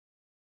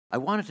I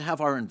wanted to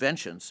have our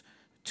inventions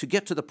to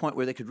get to the point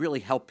where they could really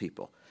help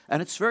people.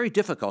 And it's very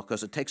difficult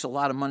because it takes a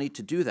lot of money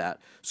to do that.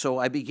 So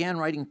I began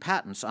writing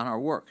patents on our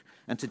work.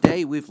 And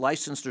today we've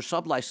licensed or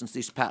sub-licensed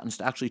these patents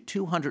to actually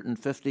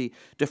 250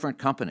 different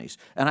companies.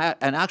 And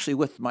actually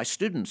with my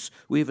students,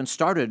 we even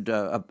started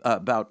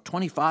about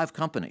 25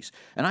 companies.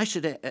 And I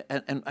should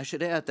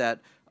add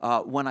that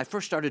when I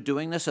first started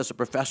doing this as a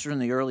professor in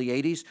the early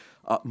 80s,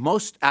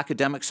 most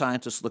academic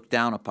scientists looked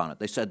down upon it.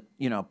 They said,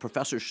 you know,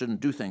 professors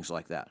shouldn't do things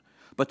like that.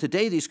 But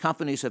today these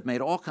companies have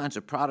made all kinds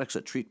of products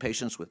that treat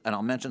patients with, and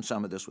I'll mention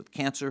some of this, with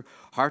cancer,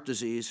 heart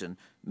disease, and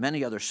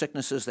many other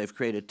sicknesses. They've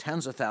created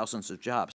tens of thousands of jobs.